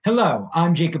Hello,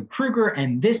 I'm Jacob Kruger,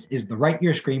 and this is the Write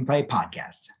Your Screenplay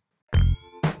podcast.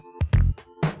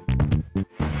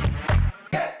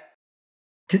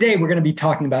 Today, we're going to be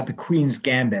talking about The Queen's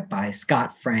Gambit by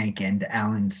Scott Frank and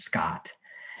Alan Scott.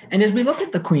 And as we look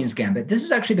at The Queen's Gambit, this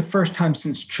is actually the first time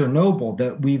since Chernobyl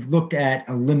that we've looked at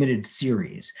a limited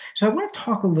series. So I want to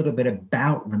talk a little bit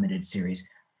about limited series,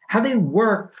 how they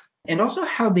work, and also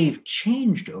how they've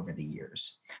changed over the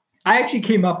years. I actually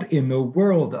came up in the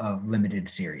world of limited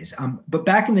series. But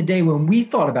back in the day when we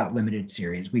thought about limited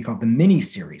series, we called them mini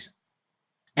series.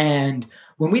 And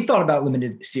when we thought about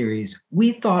limited series,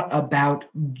 we thought about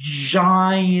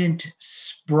giant,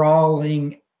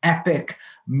 sprawling, epic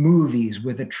movies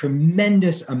with a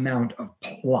tremendous amount of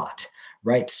plot,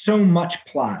 right? So much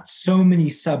plot, so many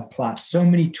subplots, so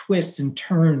many twists and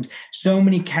turns, so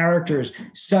many characters,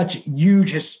 such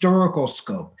huge historical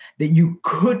scope that you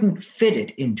couldn't fit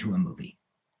it into a movie.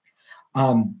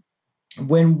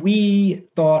 When we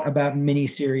thought about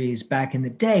miniseries back in the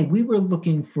day, we were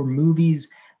looking for movies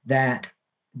that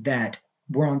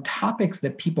were on topics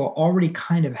that people already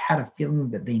kind of had a feeling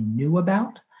that they knew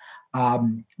about,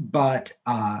 but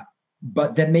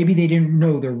that maybe they didn't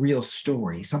know the real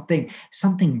story,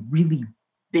 something really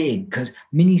big, because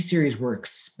miniseries were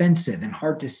expensive and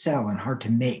hard to sell and hard to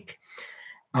make.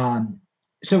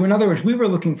 So in other words, we were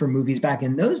looking for movies back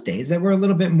in those days that were a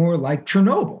little bit more like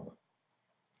Chernobyl.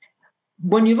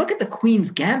 When you look at The Queen's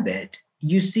Gambit,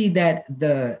 you see that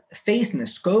the face and the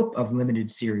scope of limited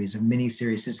series, of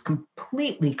miniseries, has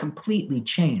completely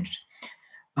changed.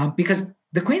 Because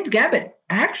The Queen's Gambit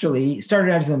actually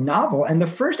started out as a novel, and the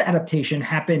first adaptation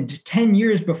happened 10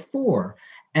 years before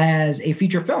as a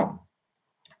feature film.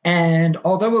 And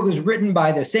although it was written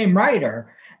by the same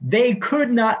writer, they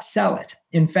could not sell it.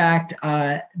 In fact,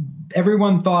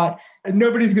 everyone thought,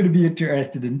 nobody's going to be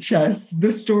interested in chess.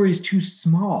 This story is too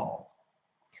small.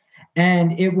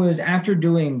 And it was after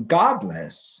doing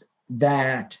Godless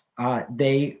that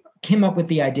they came up with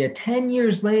the idea 10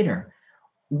 years later,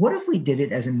 what if we did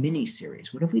it as a mini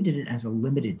series? What if we did it as a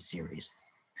limited series?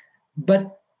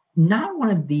 But not one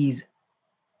of these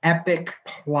epic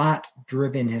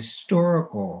plot-driven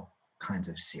historical kinds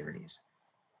of series.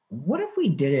 What if we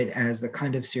did it as the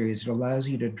kind of series that allows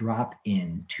you to drop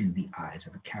into the eyes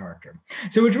of a character?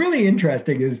 So what's really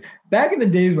interesting is back in the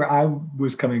days where I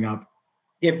was coming up,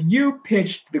 if you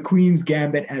pitched The Queen's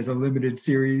Gambit as a limited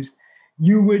series,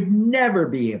 you would never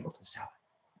be able to sell it.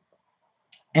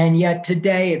 And yet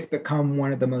today it's become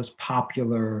one of the most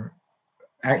popular,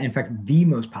 in fact, the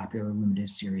most popular limited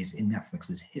series in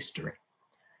Netflix's history.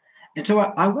 And so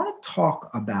I want to talk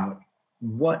about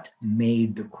what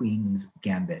made The Queen's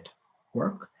Gambit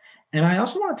work. And I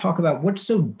also want to talk about what's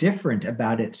so different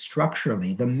about it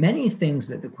structurally, the many things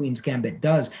that The Queen's Gambit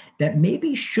does that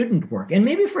maybe shouldn't work, and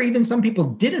maybe for even some people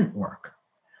didn't work.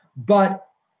 But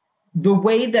the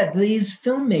way that these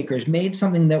filmmakers made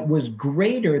something that was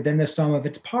greater than the sum of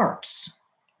its parts,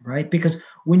 right? Because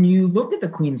when you look at The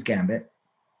Queen's Gambit,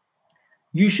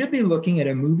 you should be looking at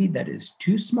a movie that is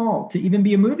too small to even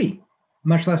be a movie,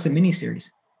 much less a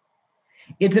miniseries.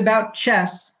 It's about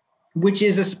chess, which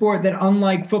is a sport that,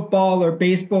 unlike football or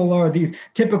baseball or these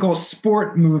typical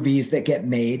sport movies that get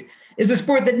made, is a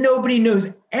sport that nobody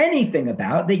knows anything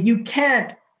about, that you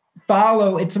can't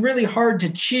follow. It's really hard to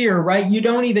cheer, right? You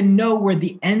don't even know where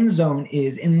the end zone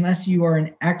is unless you are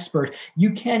an expert.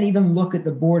 You can't even look at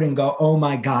the board and go, oh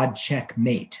my God,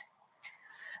 checkmate.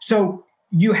 So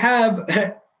you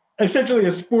have essentially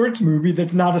a sports movie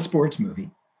that's not a sports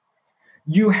movie.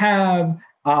 You have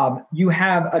a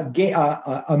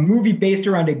movie based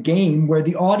around a game where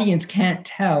the audience can't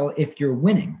tell if you're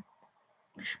winning.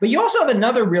 But you also have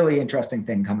another really interesting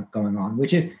thing going on,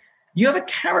 which is you have a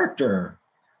character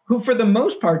who, for the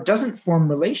most part, doesn't form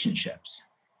relationships,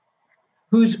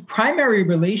 whose primary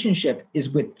relationship is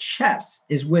with chess,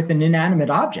 is with an inanimate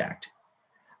object.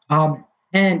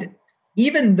 And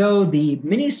even though the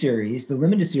miniseries, the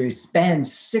limited series,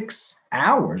 spans 6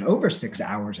 hours, over 6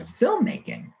 hours of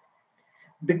filmmaking,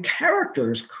 the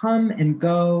characters come and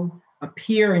go,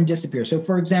 appear and disappear. So,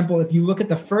 for example, if you look at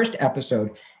the first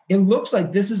episode, it looks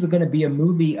like this is going to be a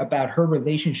movie about her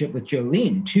relationship with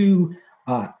Jolene, two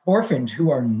orphans who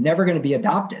are never going to be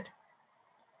adopted.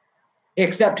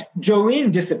 Except Jolene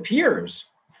disappears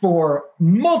for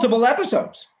multiple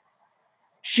episodes.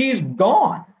 She's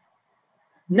gone.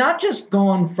 Not just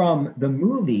gone from the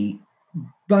movie,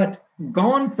 but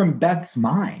gone from Beth's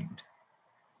mind.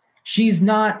 She's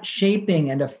not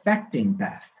shaping and affecting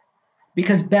Beth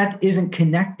because Beth isn't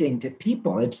connecting to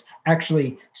people. It's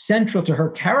actually central to her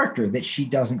character that she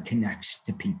doesn't connect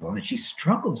to people, that she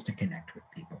struggles to connect with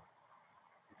people.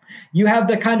 You have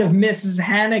the kind of Mrs.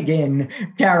 Hannigan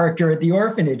character at the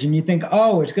orphanage, and you think,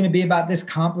 oh, it's going to be about this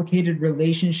complicated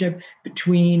relationship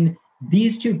between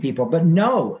these two people. But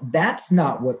no, that's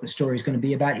not what the story is going to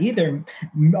be about either.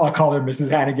 I'll call her Mrs.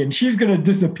 Hannigan. She's going to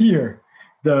disappear,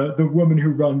 the woman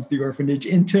who runs the orphanage,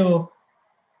 until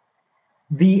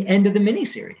the end of the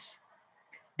miniseries.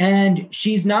 And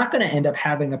she's not going to end up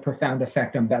having a profound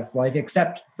effect on Beth's life,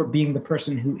 except for being the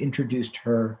person who introduced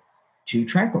her to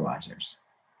tranquilizers.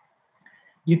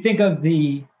 You think of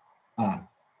the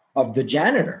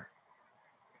janitor,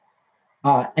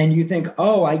 and you think,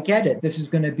 oh, I get it. This is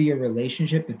going to be a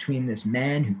relationship between this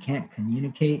man who can't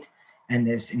communicate and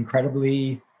this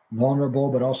incredibly vulnerable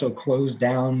but also closed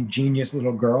down genius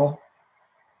little girl.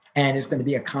 And it's going to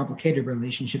be a complicated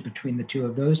relationship between the two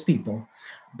of those people.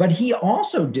 But he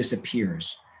also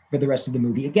disappears for the rest of the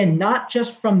movie. Again, not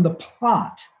just from the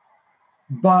plot,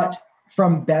 but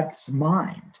from Beth's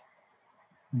mind.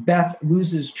 Beth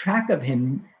loses track of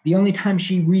him. The only time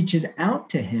she reaches out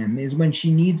to him is when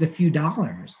she needs a few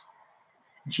dollars.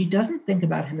 And she doesn't think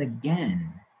about him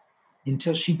again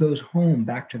until she goes home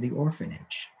back to the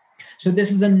orphanage. So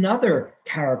this is another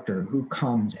character who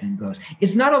comes and goes.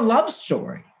 It's not a love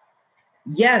story.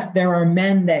 Yes, there are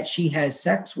men that she has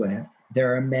sex with.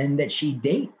 There are men that she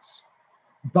dates.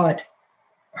 But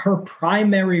her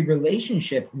primary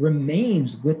relationship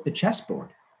remains with the chessboard.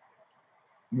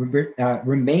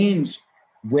 Remains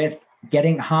with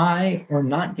getting high or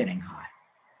not getting high.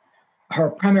 Her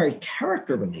primary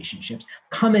character relationships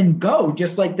come and go,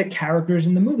 just like the characters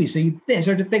in the movie. So you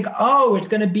start to think, oh, it's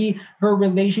going to be her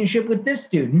relationship with this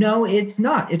dude. No, it's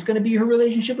not. It's going to be her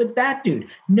relationship with that dude.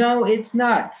 No, it's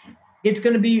not. It's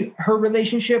going to be her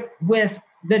relationship with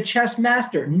the chess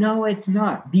master. No, it's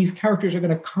not. These characters are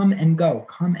going to come and go,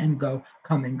 come and go,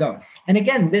 come and go. And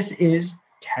again, this is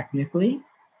technically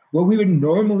what we would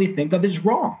normally think of as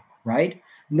wrong, right?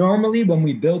 Normally, when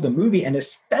we build a movie, and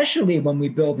especially when we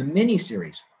build a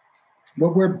miniseries,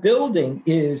 what we're building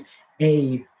is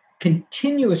a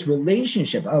continuous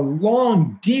relationship, a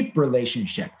long, deep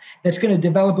relationship that's going to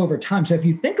develop over time. So if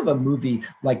you think of a movie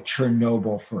like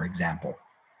Chernobyl, for example,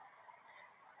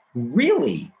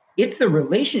 really, it's the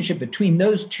relationship between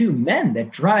those two men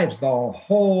that drives the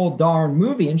whole darn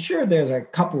movie. And sure, there's a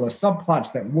couple of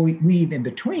subplots that weave in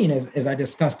between, as I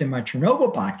discussed in my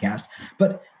Chernobyl podcast,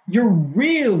 but you're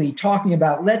really talking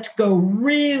about, let's go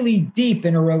really deep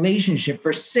in a relationship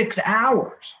for 6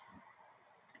 hours.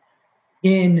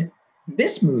 In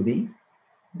this movie,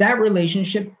 that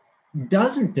relationship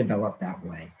doesn't develop that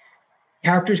way.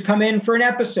 Characters come in for an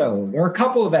episode or a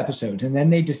couple of episodes, and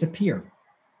then they disappear.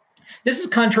 This is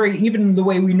contrary even the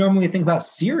way we normally think about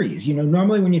series. You know,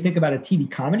 normally when you think about a TV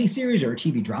comedy series or a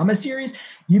TV drama series,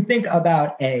 you think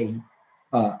about a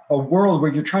world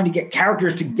where you're trying to get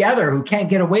characters together who can't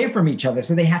get away from each other,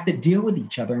 so they have to deal with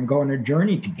each other and go on a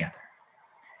journey together.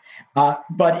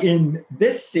 But in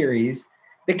this series,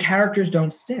 the characters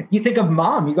don't stick. You think of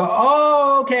Mom, you go,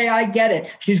 oh, okay, I get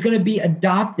it. She's going to be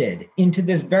adopted into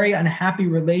this very unhappy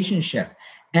relationship.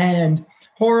 And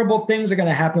horrible things are going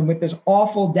to happen with this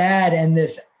awful dad and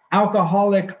this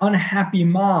alcoholic, unhappy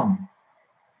mom.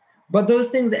 But those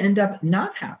things end up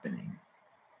not happening.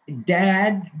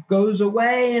 Dad goes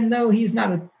away, and though he's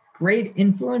not a great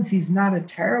influence, he's not a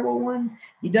terrible one.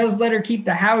 He does let her keep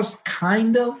the house,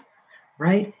 kind of,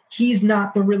 right? He's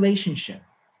not the relationship.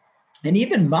 And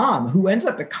even Mom, who ends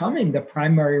up becoming the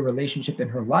primary relationship in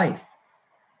her life,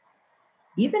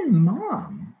 even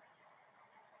Mom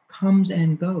comes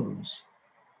and goes.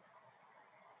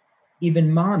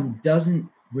 Even Mom doesn't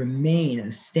remain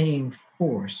a staying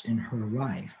force in her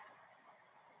life.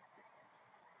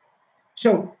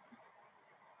 So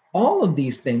all of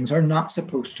these things are not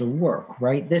supposed to work,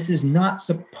 right? This is not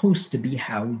supposed to be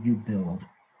how you build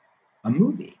a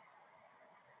movie.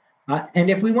 And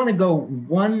if we want to go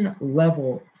one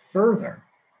level further,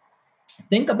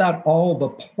 think about all the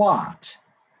plot,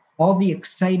 all the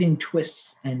exciting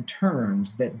twists and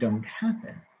turns that don't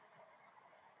happen.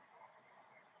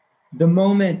 The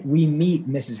moment we meet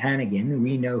Mrs. Hannigan,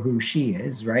 we know who she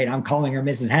is, right? I'm calling her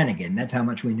Mrs. Hannigan. That's how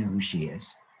much we know who she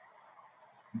is.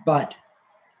 But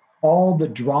all the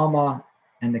drama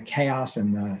and the chaos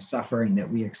and the suffering that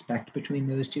we expect between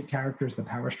those two characters, the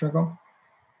power struggle,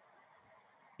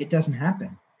 it doesn't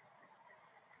happen.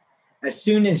 As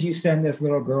soon as you send this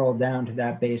little girl down to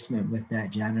that basement with that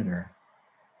janitor,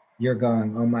 you're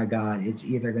going, oh my God, it's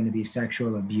either going to be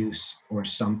sexual abuse or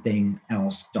something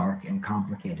else dark and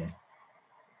complicated.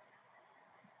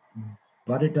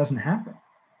 But it doesn't happen.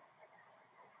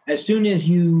 As soon as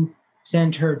you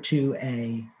send her to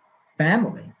a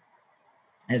family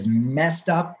as messed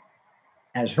up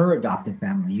as her adopted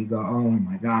family, you go, oh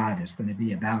my God, it's going to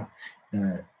be about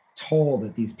the toll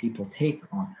that these people take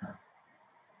on her.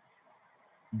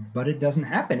 But it doesn't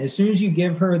happen. As soon as you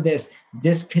give her this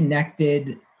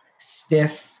disconnected,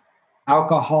 stiff,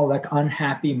 alcoholic,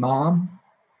 unhappy mom,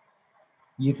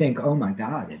 you think, oh my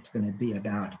God, it's going to be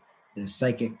about the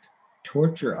psychic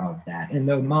torture of that. And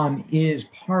though mom is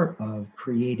part of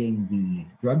creating the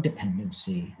drug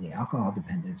dependency, the alcohol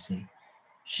dependency,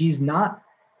 she's not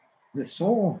the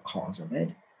sole cause of it,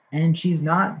 and she's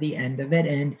not the end of it.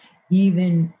 And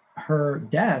even her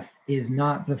death is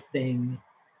not the thing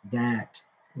that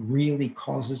really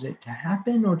causes it to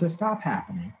happen or to stop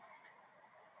happening.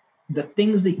 The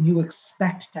things that you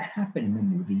expect to happen in the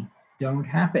movie don't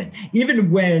happen.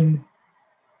 Even when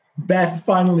Beth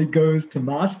finally goes to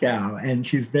Moscow and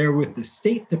she's there with the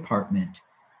State Department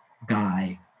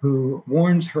guy who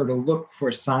warns her to look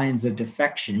for signs of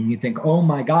defection. And you think, oh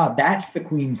my God, that's the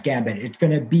Queen's Gambit. It's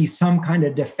going to be some kind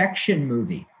of defection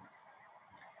movie.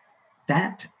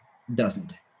 That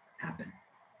doesn't happen.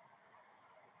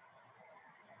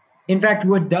 In fact,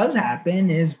 what does happen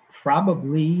is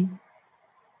probably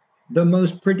the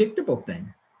most predictable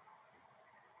thing,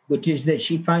 which is that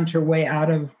she finds her way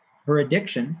out of her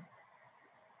addiction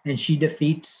and she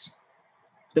defeats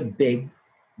the big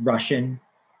Russian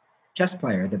chess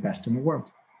player, the best in the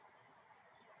world.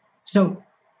 So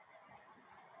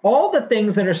all the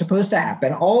things that are supposed to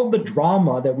happen, all the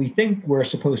drama that we think we're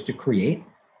supposed to create,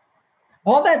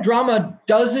 all that drama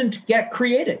doesn't get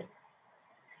created.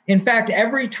 In fact,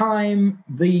 every time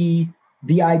the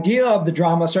idea of the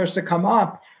drama starts to come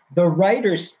up, the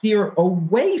writers steer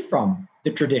away from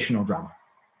the traditional drama,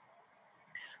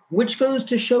 which goes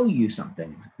to show you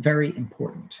something very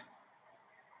important.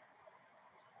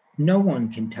 No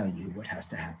one can tell you what has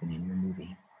to happen in your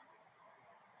movie.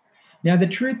 Now, the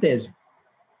truth is,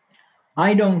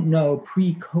 I don't know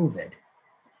pre-COVID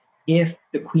if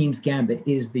The Queen's Gambit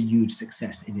is the huge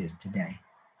success it is today.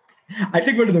 I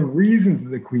think one of the reasons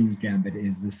that The Queen's Gambit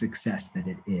is the success that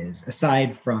it is,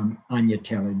 aside from Anya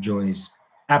Taylor-Joy's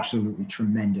absolutely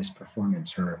tremendous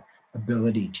performance, her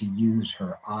ability to use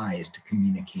her eyes to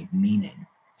communicate meaning,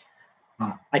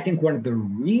 I think one of the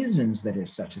reasons that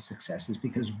it's such a success is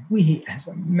because we as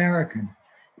Americans,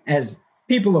 as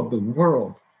people of the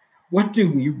world, what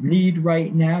do we need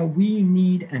right now? We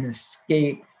need an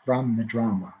escape from the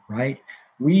drama, right?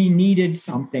 We needed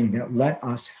something that let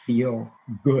us feel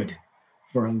good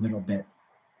for a little bit.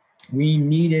 We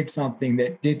needed something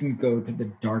that didn't go to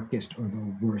the darkest or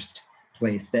the worst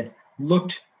place, that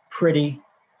looked pretty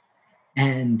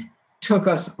and took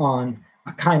us on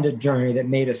a kind of journey that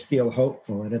made us feel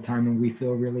hopeful at a time when we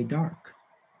feel really dark.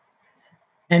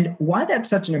 And why that's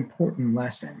such an important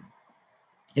lesson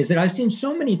is that I've seen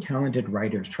so many talented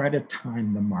writers try to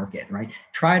time the market, right?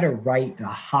 Try to write the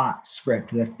hot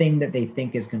script, the thing that they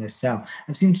think is going to sell.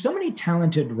 I've seen so many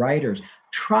talented writers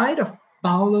try to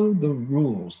follow the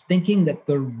rules, thinking that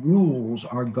the rules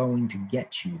are going to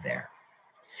get you there.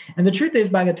 And the truth is,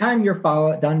 by the time you're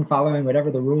done following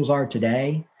whatever the rules are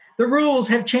today, the rules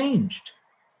have changed.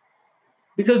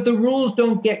 Because the rules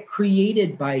don't get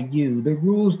created by you. The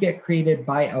rules get created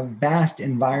by a vast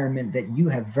environment that you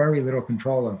have very little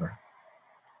control over.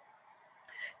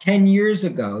 10 years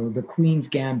ago, The Queen's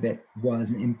Gambit was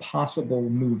an impossible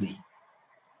movie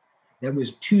that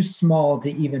was too small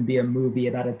to even be a movie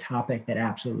about a topic that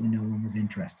absolutely no one was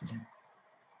interested in.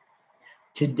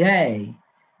 Today,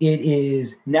 it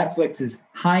is Netflix's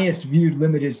highest viewed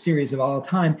limited series of all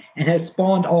time and has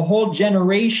spawned a whole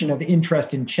generation of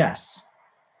interest in chess.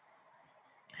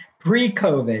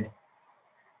 Pre-COVID,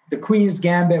 The Queen's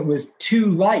Gambit was too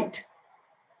light.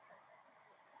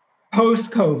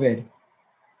 Post-COVID,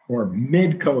 or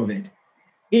mid-COVID,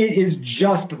 it is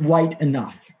just light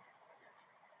enough.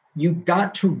 You've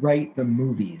got to write the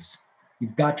movies.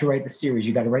 You've got to write the series.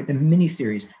 You've got to write the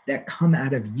miniseries that come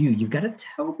out of you. You've got to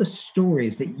tell the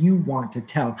stories that you want to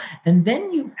tell. And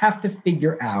then you have to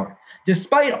figure out,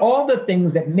 despite all the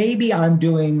things that maybe I'm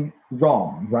doing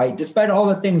wrong, right? Despite all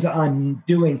the things that I'm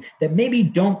doing that maybe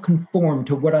don't conform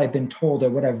to what I've been told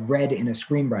or what I've read in a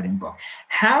screenwriting book,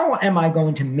 how am I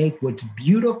going to make what's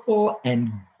beautiful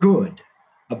and good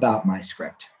about my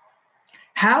script?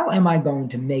 How am I going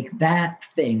to make that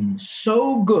thing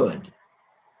so good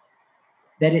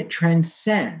that it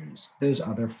transcends those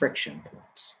other friction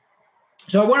points?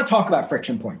 So I want to talk about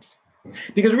friction points,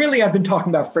 because really I've been talking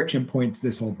about friction points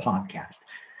this whole podcast.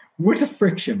 What's a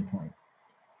friction point?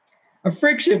 A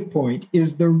friction point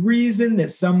is the reason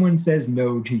that someone says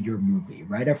no to your movie,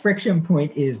 right? A friction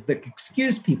point is the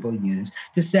excuse people use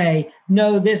to say,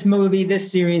 no, this movie,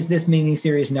 this series, this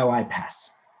miniseries, no, I pass.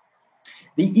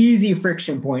 The easy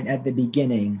friction point at the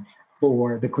beginning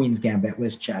for the Queen's Gambit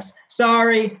was chess.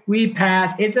 Sorry, we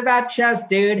passed. It's about chess,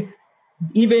 dude.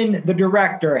 Even the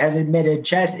director has admitted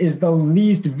chess is the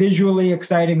least visually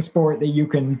exciting sport that you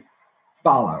can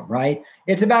follow, right?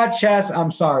 It's about chess. I'm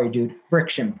sorry, dude.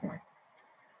 Friction point.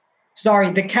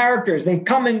 Sorry, the characters, they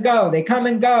come and go. They come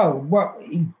and go.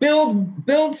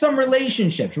 Build some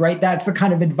relationships, right? That's the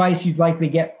kind of advice you'd likely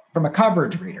get from a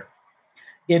coverage reader.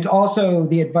 It's also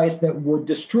the advice that would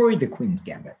destroy the Queen's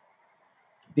Gambit,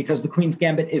 because the Queen's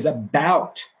Gambit is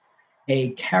about a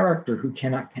character who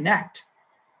cannot connect.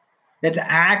 That's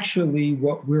actually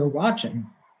what we're watching.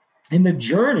 In the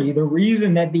journey, the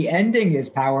reason that the ending is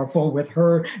powerful with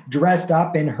her dressed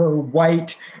up in her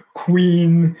white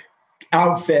queen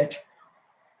outfit,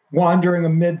 wandering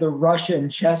amid the Russian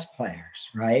chess players,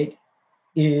 right,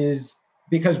 is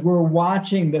because we're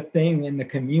watching the thing in the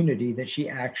community that she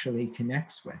actually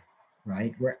connects with,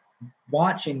 right? We're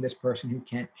watching this person who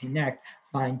can't connect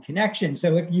find connection.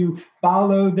 So if you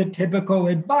follow the typical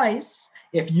advice,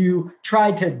 if you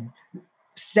try to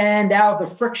sand out the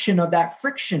friction of that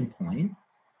friction point,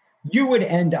 you would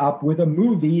end up with a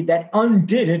movie that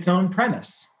undid its own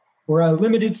premise, or a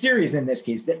limited series in this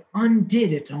case that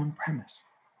undid its own premise.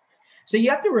 So you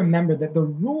have to remember that the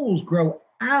rules grow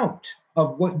out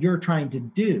of what you're trying to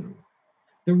do.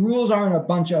 The rules aren't a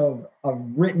bunch of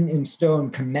written in stone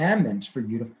commandments for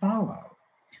you to follow.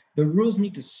 The rules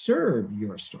need to serve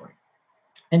your story.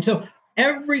 And so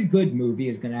every good movie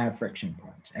is going to have friction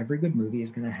points. Every good movie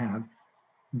is going to have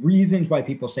reasons why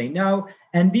people say no.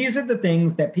 And these are the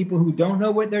things that people who don't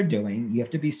know what they're doing, you have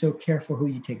to be so careful who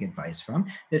you take advice from.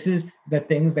 This is the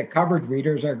things that coverage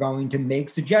readers are going to make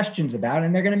suggestions about,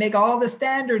 and they're going to make all the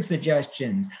standard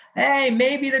suggestions. Hey,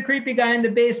 maybe the creepy guy in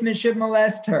the basement should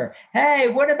molest her. Hey,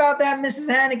 what about that Mrs.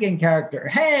 Hannigan character?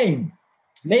 Hey,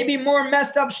 maybe more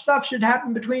messed up stuff should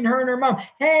happen between her and her mom.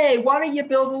 Hey, why don't you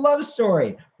build a love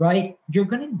story, right? You're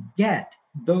going to get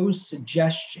those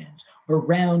suggestions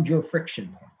around your friction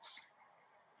points.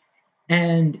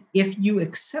 And if you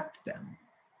accept them,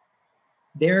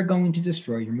 they're going to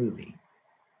destroy your movie.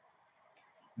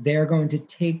 They're going to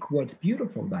take what's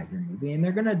beautiful about your movie and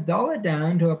they're going to dull it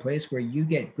down to a place where you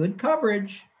get good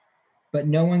coverage, but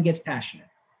no one gets passionate.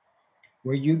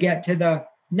 Where you get to the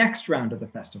next round of the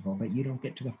festival, but you don't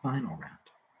get to the final round.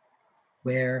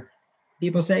 Where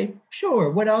people say, sure,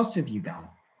 what else have you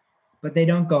got? But they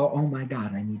don't go, oh my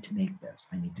God, I need to make this.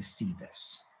 I need to see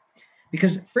this.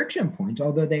 Because friction points,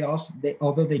 although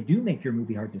they do make your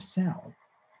movie hard to sell,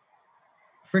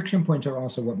 friction points are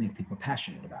also what make people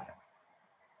passionate about it.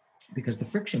 Because the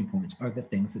friction points are the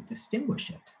things that distinguish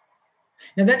it.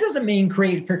 Now, that doesn't mean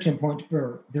create friction points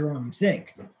for their own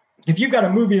sake. If you've got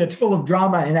a movie that's full of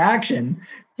drama and action,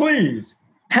 please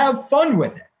have fun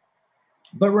with it.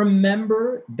 But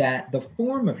remember that the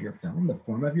form of your film, the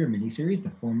form of your miniseries, the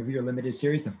form of your limited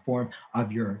series, the form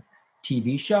of your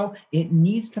TV show, it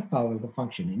needs to follow the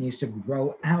function. It needs to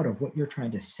grow out of what you're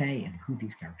trying to say and who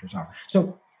these characters are.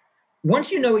 So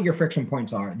once you know what your friction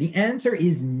points are, the answer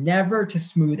is never to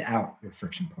smooth out your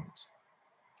friction points.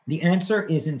 The answer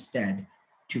is instead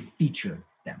to feature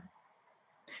them.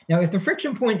 Now, if the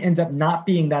friction point ends up not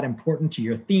being that important to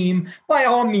your theme, by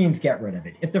all means, get rid of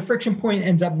it. If the friction point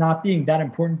ends up not being that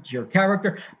important to your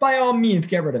character, by all means,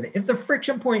 get rid of it. If the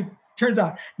friction point turns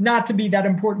out not to be that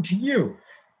important to you,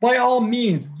 by all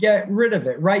means, get rid of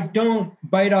it, right? Don't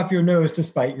bite off your nose to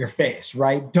spite your face,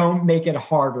 right? Don't make it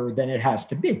harder than it has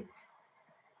to be.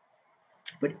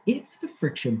 But if the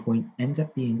friction point ends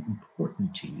up being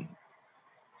important to you,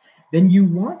 then you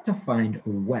want to find a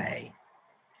way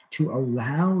to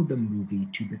allow the movie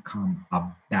to become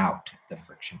about the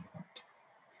friction point.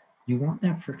 You want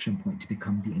that friction point to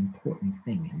become the important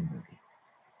thing in the movie,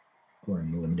 or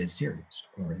in the limited series,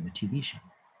 or in the TV show.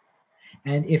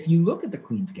 And if you look at the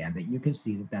Queen's Gambit, you can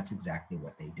see that that's exactly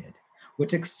what they did.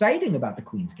 What's exciting about the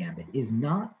Queen's Gambit is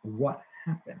not what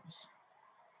happens,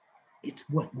 it's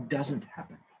what doesn't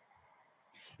happen.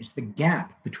 It's the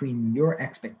gap between your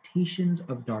expectations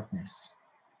of darkness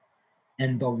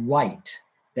and the light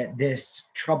that this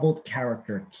troubled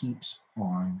character keeps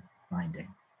on finding,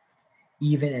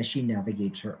 even as she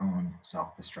navigates her own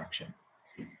self-destruction.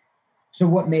 So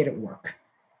what made it work?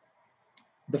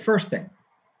 The first thing,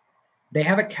 they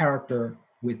have a character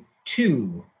with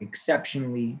two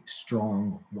exceptionally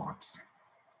strong wants.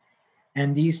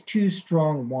 And these two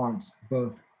strong wants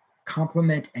both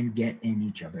complement and get in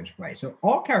each other's way. So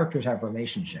all characters have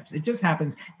relationships. It just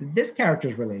happens that this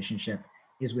character's relationship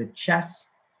is with chess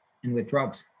and with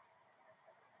drugs.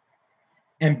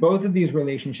 And both of these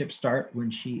relationships start when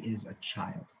she is a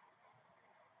child.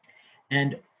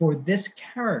 And for this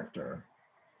character,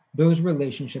 those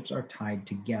relationships are tied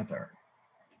together.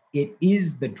 It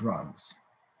is the drugs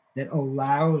that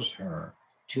allows her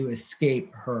to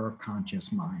escape her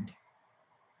conscious mind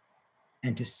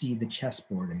and to see the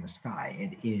chessboard in the sky.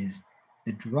 It is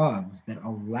the drugs that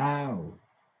allow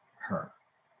her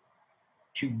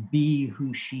to be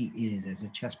who she is as a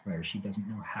chess player. She doesn't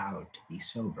know how to be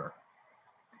sober.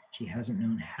 She hasn't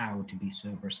known how to be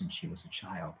sober since she was a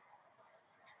child.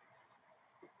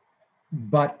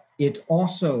 But it's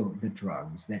also the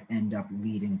drugs that end up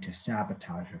leading to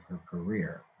sabotage of her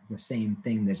career. The same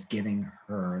thing that's giving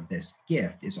her this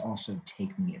gift is also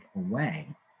taking it away.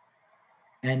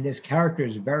 And this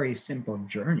character's very simple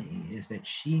journey is that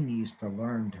she needs to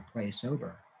learn to play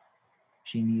sober.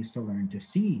 She needs to learn to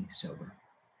see sober.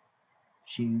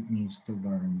 She needs to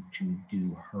learn to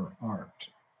do her art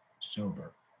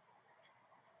sober.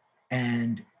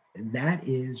 And that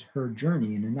is her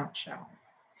journey in a nutshell.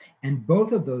 And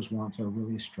both of those wants are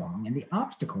really strong. And the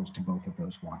obstacles to both of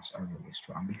those wants are really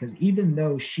strong because even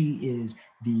though she is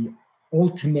the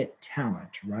ultimate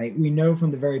talent, right? We know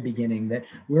from the very beginning that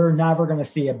we're never going to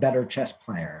see a better chess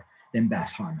player than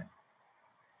Beth Harmon.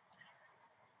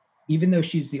 Even though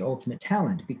she's the ultimate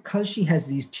talent, because she has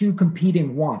these two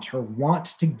competing wants, her want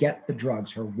to get the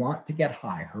drugs, her want to get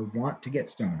high, her want to get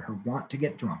stoned, her want to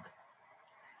get drunk,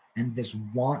 and this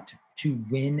want to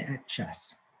win at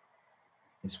chess,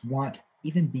 this want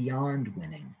even beyond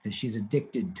winning, because she's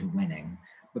addicted to winning,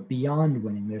 but beyond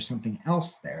winning, there's something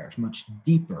else there, it's much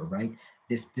deeper, right?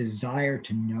 This desire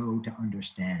to know, to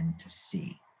understand, to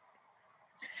see.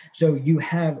 So you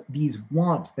have these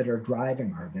wants that are driving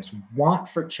her, this want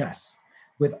for chess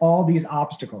with all these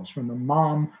obstacles from the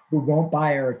mom who won't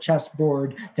buy her a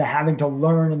chessboard to having to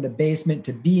learn in the basement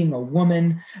to being a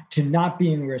woman to not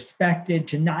being respected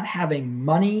to not having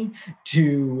money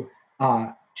to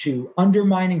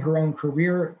undermining her own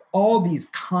career, all these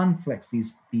conflicts,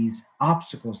 these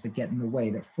obstacles that get in the way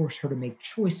that force her to make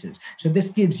choices. So this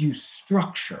gives you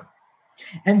structure.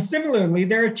 And similarly,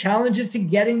 there are challenges to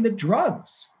getting the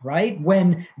drugs, right?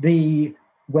 When the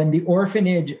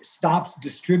orphanage stops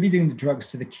distributing the drugs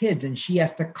to the kids and she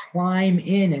has to climb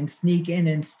in and sneak in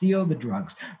and steal the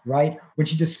drugs, right? When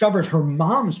she discovers her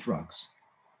mom's drugs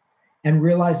and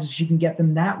realizes she can get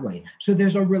them that way. So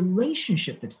there's a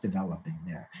relationship that's developing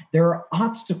there. There are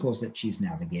obstacles that she's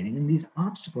navigating, and these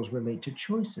obstacles relate to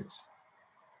choices.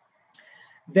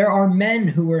 There are men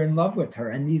who are in love with her,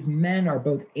 and these men are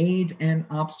both aids and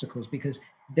obstacles because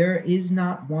there is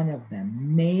not one of them,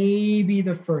 maybe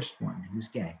the first one who's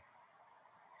gay,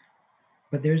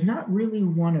 but there's not really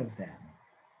one of them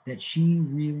that she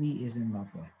really is in love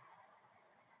with.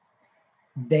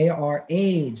 They are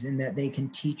aids in that they can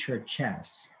teach her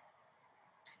chess,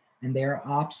 and they are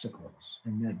obstacles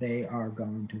in that they are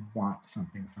going to want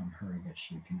something from her that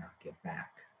she cannot get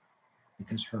back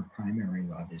because her primary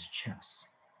love is chess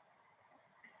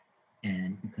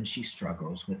and because she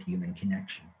struggles with human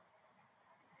connection.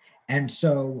 And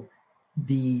so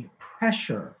the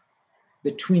pressure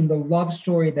between the love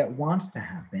story that wants to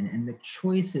happen and the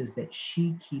choices that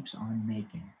she keeps on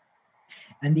making,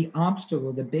 and the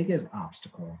obstacle, the biggest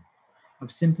obstacle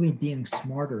of simply being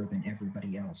smarter than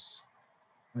everybody else,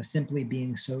 of simply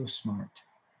being so smart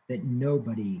that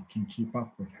nobody can keep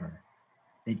up with her,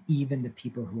 that even the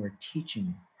people who are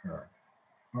teaching her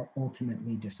are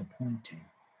ultimately disappointing,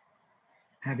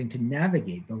 having to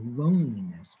navigate the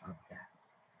loneliness of that.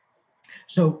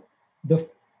 So the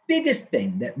biggest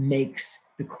thing that makes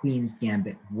the Queen's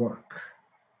Gambit work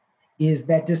is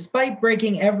that despite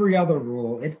breaking every other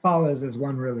rule, it follows as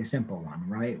one really simple one,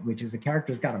 right? Which is the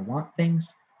character's got to want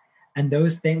things, and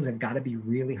those things have got to be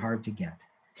really hard to get.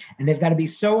 And they've got to be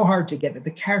so hard to get that the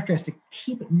character has to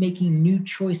keep making new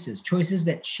choices, choices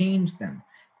that change them,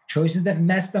 choices that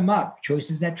mess them up,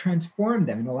 choices that transform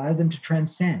them and allow them to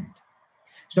transcend.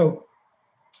 So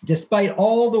despite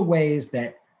all the ways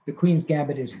that the Queen's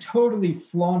Gambit is totally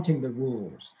flaunting the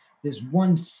rules, this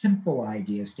one simple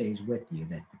idea stays with you,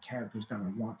 that the character's got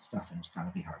to want stuff and it's got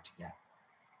to be hard to get.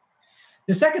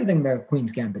 The second thing that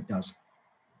Queen's Gambit does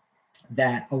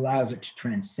that allows it to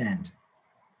transcend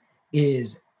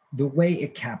is the way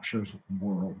it captures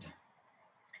world.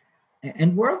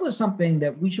 And world is something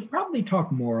that we should probably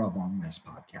talk more of on this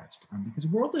podcast because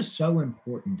world is so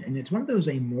important. And it's one of those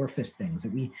amorphous things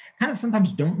that we kind of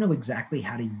sometimes don't know exactly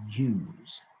how to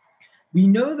use. We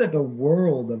know that the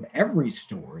world of every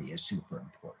story is super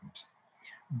important.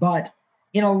 But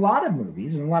in a lot of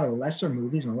movies, and a lot of lesser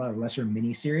movies, and a lot of lesser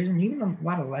miniseries, and even a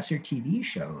lot of lesser TV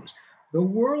shows, the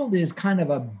world is kind of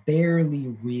a barely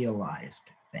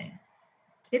realized thing.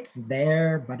 It's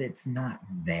there, but it's not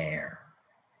there.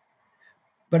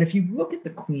 But if you look at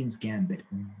the Queen's Gambit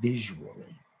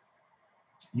visually,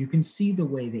 you can see the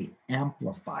way they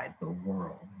amplified the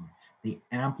world. They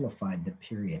amplified the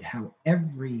period, how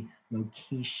every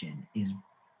location is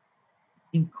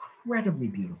incredibly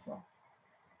beautiful,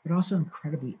 but also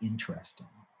incredibly interesting.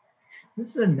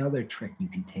 This is another trick you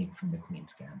can take from the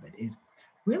Queen's Gambit is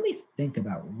really think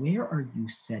about where are you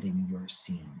setting your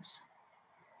scenes.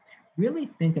 Really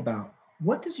think about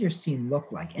what does your scene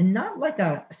look like, and not like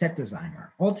a set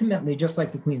designer. Ultimately, just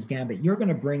like the Queen's Gambit, you're going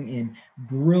to bring in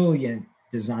brilliant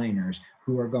designers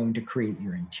who are going to create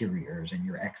your interiors and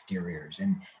your exteriors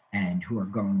and who are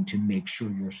going to make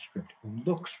sure your script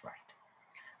looks right.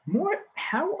 More,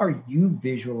 how are you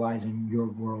visualizing your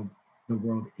world, the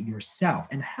world yourself,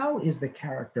 and how is the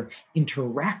character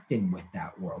interacting with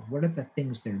that world? What are the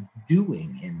things they're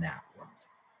doing in that world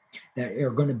that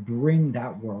are going to bring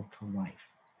that world to life?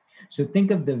 So think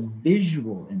of the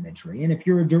visual imagery. And if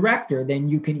you're a director, then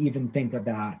you can even think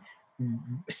about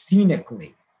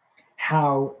scenically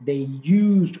how they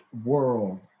used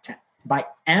world by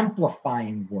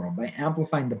amplifying world, by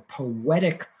amplifying the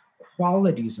poetic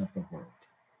qualities of the world.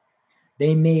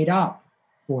 They made up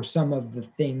for some of the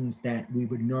things that we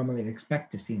would normally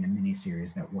expect to see in a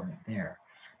miniseries that weren't there.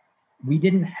 We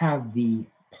didn't have the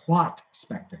plot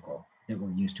spectacle that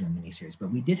we're used to in miniseries,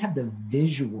 but we did have the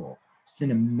visual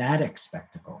cinematic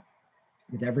spectacle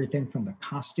with everything from the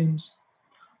costumes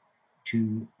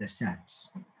to the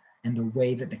sets and the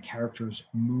way that the characters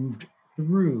moved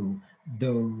through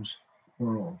those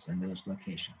worlds and those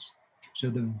locations. So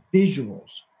the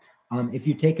visuals, if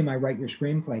you take in my Write Your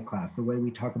Screenplay class, the way we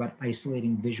talk about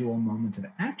isolating visual moments of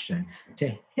action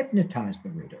to hypnotize the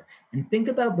reader, and think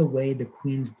about the way the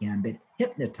Queen's Gambit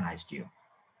hypnotized you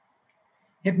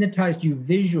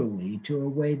visually to a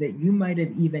way that you might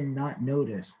have even not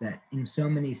noticed that in so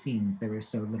many scenes there is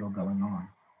so little going on.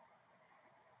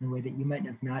 In a way that you might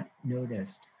have not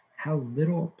noticed how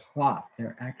little plot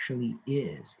there actually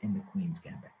is in the Queen's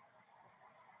Gambit.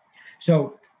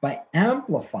 So by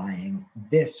amplifying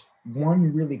this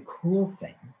one really cool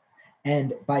thing,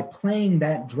 and by playing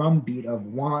that drumbeat of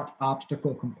want,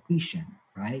 obstacle, completion,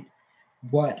 right?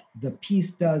 What the piece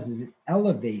does is it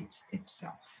elevates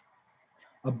itself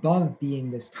above being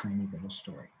this tiny little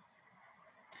story.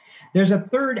 There's a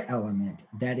third element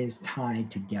that is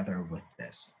tied together with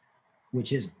this,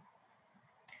 which is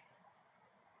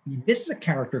this is a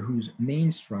character whose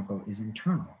main struggle is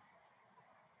internal,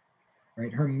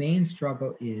 right? Her main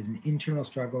struggle is an internal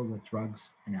struggle with drugs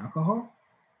and alcohol,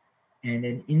 and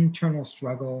an internal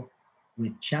struggle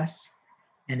with chess,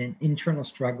 and an internal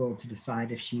struggle to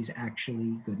decide if she's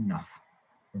actually good enough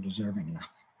or deserving enough.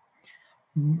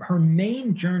 Her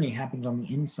main journey happens on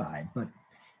the inside,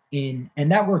 and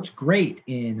that works great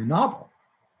in a novel.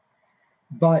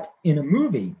 But in a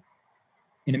movie,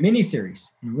 in a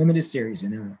miniseries, in a limited series,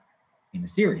 in a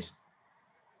series,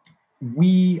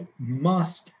 we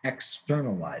must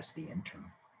externalize the internal.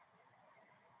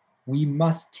 We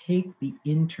must take the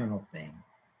internal thing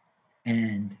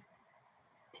and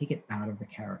take it out of the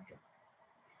character.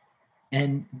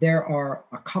 And there are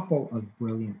a couple of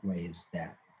brilliant ways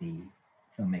that the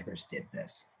filmmakers did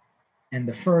this. And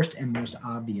the first and most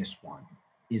obvious one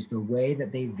is the way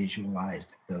that they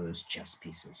visualized those chess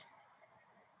pieces.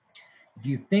 If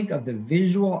you think of the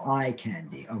visual eye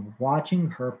candy of watching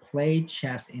her play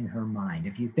chess in her mind,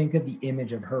 if you think of the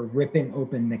image of her ripping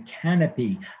open the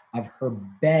canopy of her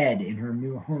bed in her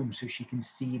new home so she can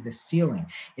see the ceiling,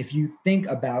 if you think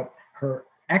about her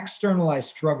externalized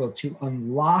struggle to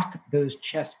unlock those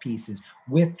chess pieces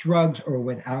with drugs or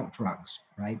without drugs,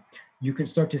 right? You can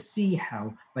start to see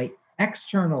how by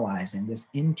externalizing this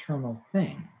internal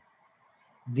thing,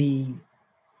 the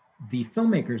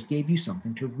filmmakers gave you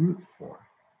something to root for.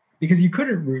 Because you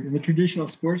couldn't root in the traditional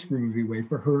sports movie way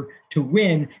for her to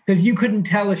win because you couldn't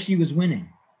tell if she was winning.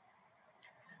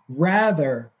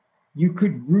 Rather, you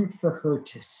could root for her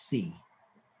to see.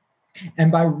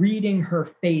 And by reading her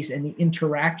face and the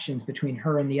interactions between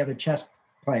her and the other chess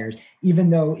players, even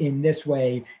though in this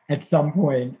way, at some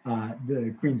point,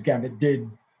 the Queen's Gambit did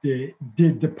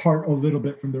depart a little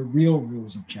bit from the real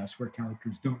rules of chess where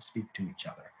characters don't speak to each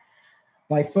other.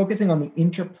 By focusing on the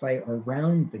interplay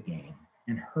around the game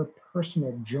and her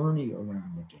personal journey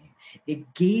around the game,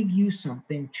 it gave you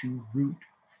something to root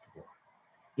for.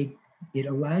 It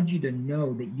allowed you to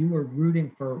know that you are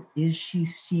rooting for, is she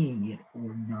seeing it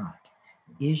or not?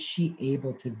 Is she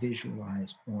able to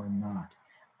visualize or not?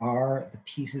 Are the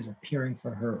pieces appearing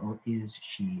for her or is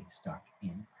she stuck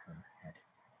in her head?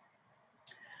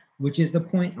 Which is the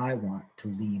point I want to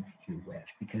leave you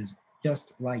with, because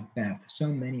just like Beth, so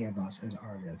many of us as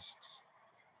artists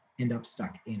end up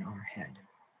stuck in our head.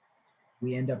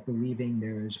 we end up believing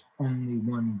there's only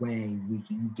one way we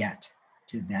can get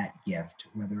to that gift,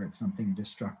 whether it's something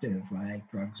destructive like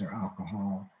drugs or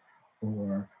alcohol,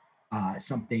 or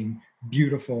something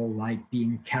beautiful like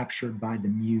being captured by the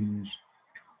muse,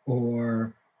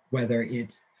 or whether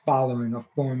it's following a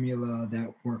formula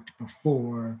that worked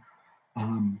before,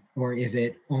 or is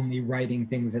it only writing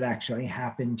things that actually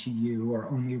happen to you, or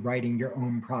only writing your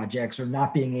own projects, or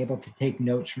not being able to take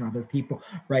notes from other people,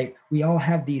 right? We all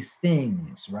have these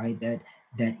things, right, that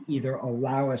either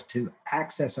allow us to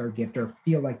access our gift or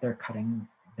feel like they're cutting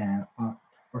that up,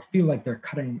 or feel like they're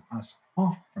cutting us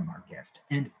off from our gift.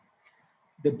 And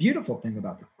the beautiful thing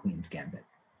about the Queen's Gambit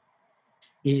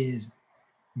is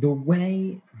the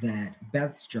way that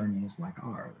Beth's journey is like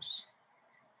ours.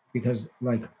 Because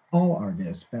like all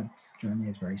artists, Beth's journey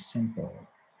is very simple,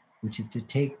 which is to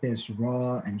take this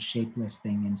raw and shapeless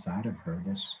thing inside of her,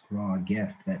 this raw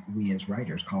gift that we as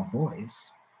writers call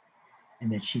voice,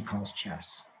 and that she calls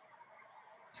chess.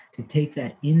 To take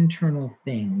that internal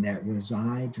thing that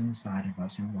resides inside of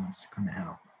us and wants to come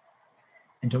out,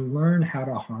 and to learn how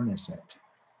to harness it.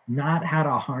 Not how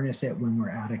to harness it when we're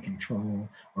out of control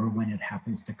or when it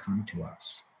happens to come to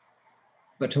us,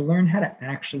 but to learn how to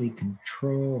actually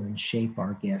control and shape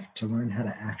our gift, to learn how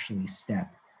to actually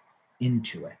step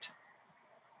into it.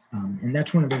 And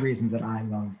that's one of the reasons that I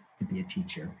love to be a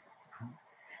teacher.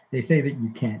 They say that you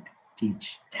can't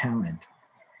teach talent,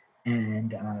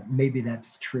 and maybe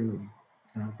that's true,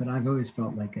 but I've always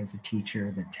felt like as a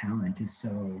teacher that talent is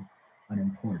so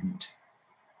unimportant.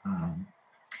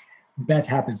 Beth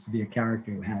happens to be a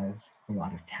character who has a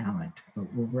lot of talent,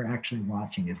 but what we're actually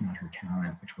watching is not her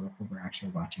talent, what we're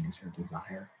actually watching is her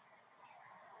desire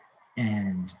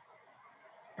and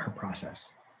her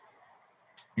process.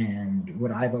 And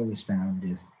what I've always found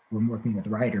is when working with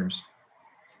writers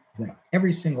is that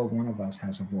every single one of us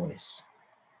has a voice.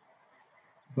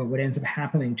 But what ends up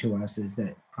happening to us is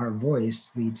that our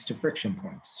voice leads to friction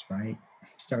points, right?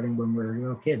 Starting when we're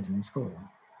little kids in school.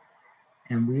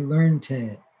 And we learn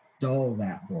to dull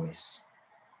that voice.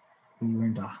 We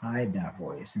learn to hide that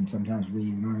voice. And sometimes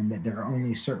we learn that there are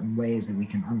only certain ways that we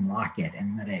can unlock it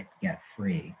and let it get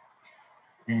free.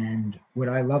 And what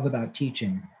I love about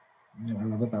teaching, I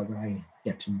love about what I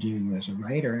get to do as a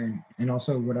writer, and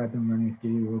also what I've been learning to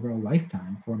do over a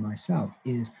lifetime for myself,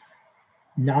 is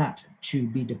not to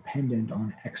be dependent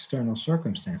on external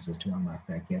circumstances to unlock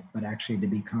that gift, but actually to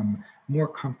become more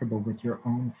comfortable with your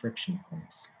own friction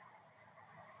points.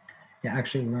 To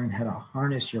actually learn how to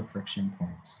harness your friction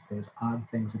points, those odd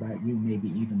things about you, maybe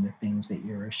even the things that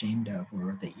you're ashamed of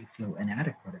or that you feel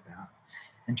inadequate about,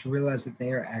 and to realize that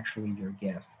they are actually your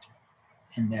gift,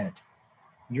 and that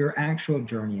your actual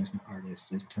journey as an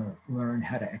artist is to learn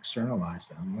how to externalize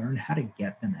them, learn how to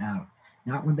get them out,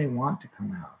 not when they want to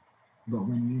come out, but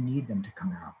when you need them to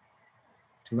come out,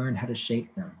 to learn how to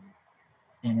shape them,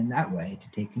 and in that way to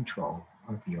take control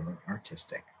of your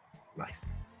artistic life.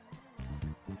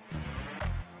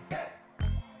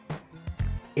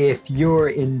 If you're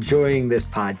enjoying this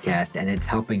podcast and it's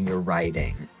helping your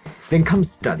writing, then come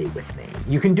study with me.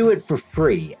 You can do it for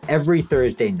free every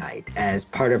Thursday night as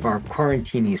part of our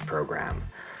Quarantinis program,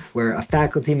 where a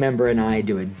faculty member and I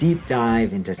do a deep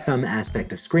dive into some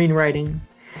aspect of screenwriting,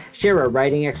 share a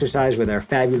writing exercise with our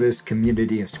fabulous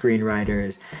community of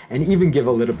screenwriters, and even give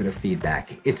a little bit of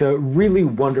feedback. It's a really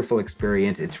wonderful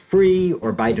experience. It's free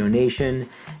or by donation,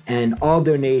 and all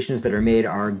donations that are made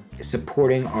are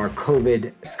supporting our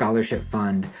COVID scholarship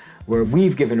fund, where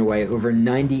we've given away over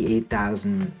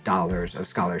 $98,000 of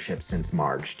scholarships since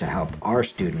March to help our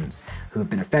students who have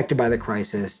been affected by the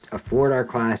crisis afford our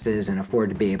classes and afford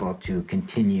to be able to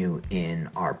continue in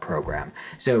our program.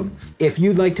 So if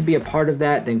you'd like to be a part of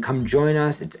that, then come join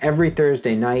us. It's every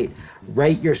Thursday night.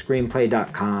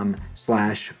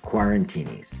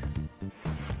 WriteYourScreenplay.com/Quarantinis.